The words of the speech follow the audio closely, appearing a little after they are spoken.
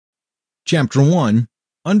Chapter 1.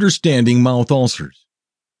 Understanding Mouth Ulcers.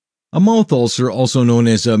 A mouth ulcer, also known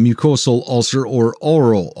as a mucosal ulcer or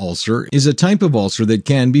oral ulcer, is a type of ulcer that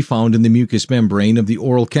can be found in the mucous membrane of the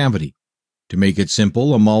oral cavity. To make it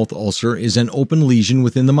simple, a mouth ulcer is an open lesion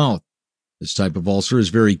within the mouth. This type of ulcer is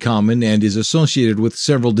very common and is associated with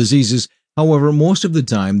several diseases. However, most of the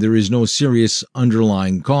time there is no serious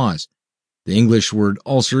underlying cause. The English word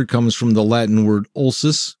ulcer comes from the Latin word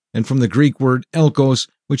ulcus and from the Greek word elkos,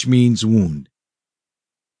 which means wound.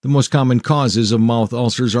 The most common causes of mouth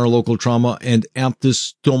ulcers are local trauma and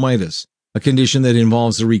aphthous stomatitis, a condition that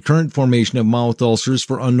involves the recurrent formation of mouth ulcers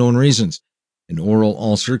for unknown reasons. An oral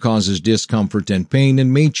ulcer causes discomfort and pain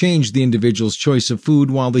and may change the individual's choice of food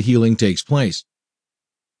while the healing takes place.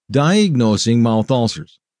 Diagnosing mouth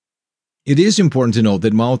ulcers. It is important to note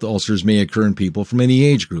that mouth ulcers may occur in people from any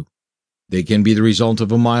age group. They can be the result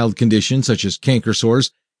of a mild condition such as canker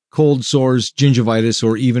sores, cold sores, gingivitis,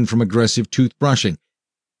 or even from aggressive tooth brushing.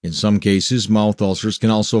 In some cases, mouth ulcers can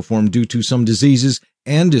also form due to some diseases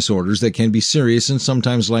and disorders that can be serious and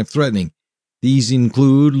sometimes life-threatening. These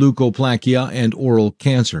include leukoplakia and oral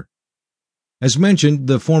cancer. As mentioned,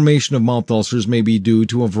 the formation of mouth ulcers may be due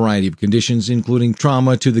to a variety of conditions, including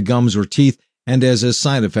trauma to the gums or teeth, and as a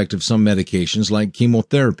side effect of some medications like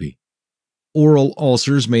chemotherapy. Oral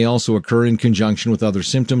ulcers may also occur in conjunction with other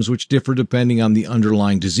symptoms which differ depending on the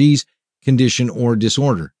underlying disease, condition, or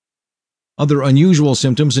disorder. Other unusual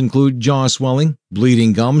symptoms include jaw swelling,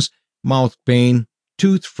 bleeding gums, mouth pain,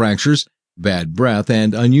 tooth fractures, bad breath,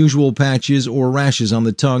 and unusual patches or rashes on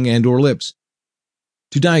the tongue and or lips.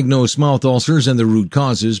 To diagnose mouth ulcers and the root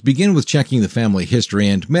causes, begin with checking the family history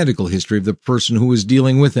and medical history of the person who is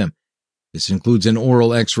dealing with them. This includes an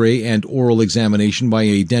oral x-ray and oral examination by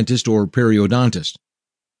a dentist or periodontist.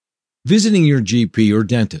 Visiting your GP or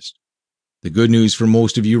dentist. The good news for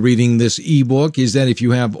most of you reading this ebook is that if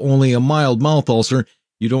you have only a mild mouth ulcer,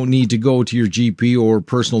 you don't need to go to your GP or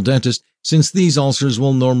personal dentist, since these ulcers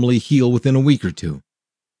will normally heal within a week or two.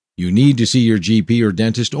 You need to see your GP or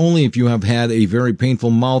dentist only if you have had a very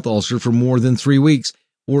painful mouth ulcer for more than 3 weeks,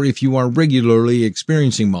 or if you are regularly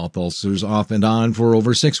experiencing mouth ulcers off and on for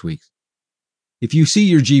over 6 weeks. If you see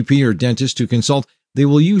your GP or dentist to consult, they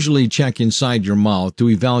will usually check inside your mouth to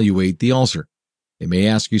evaluate the ulcer. They may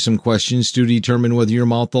ask you some questions to determine whether your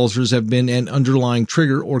mouth ulcers have been an underlying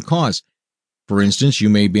trigger or cause. For instance, you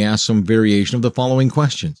may be asked some variation of the following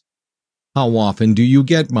questions. How often do you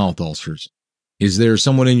get mouth ulcers? Is there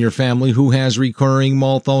someone in your family who has recurring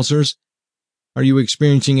mouth ulcers? Are you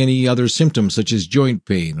experiencing any other symptoms such as joint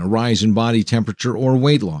pain, a rise in body temperature, or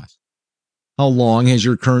weight loss? How long has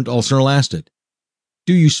your current ulcer lasted?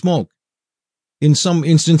 Do you smoke? In some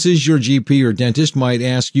instances, your GP or dentist might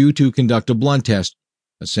ask you to conduct a blood test.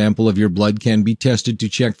 A sample of your blood can be tested to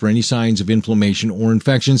check for any signs of inflammation or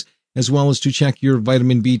infections, as well as to check your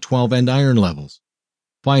vitamin B12 and iron levels.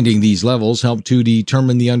 Finding these levels help to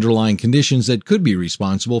determine the underlying conditions that could be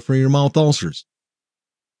responsible for your mouth ulcers.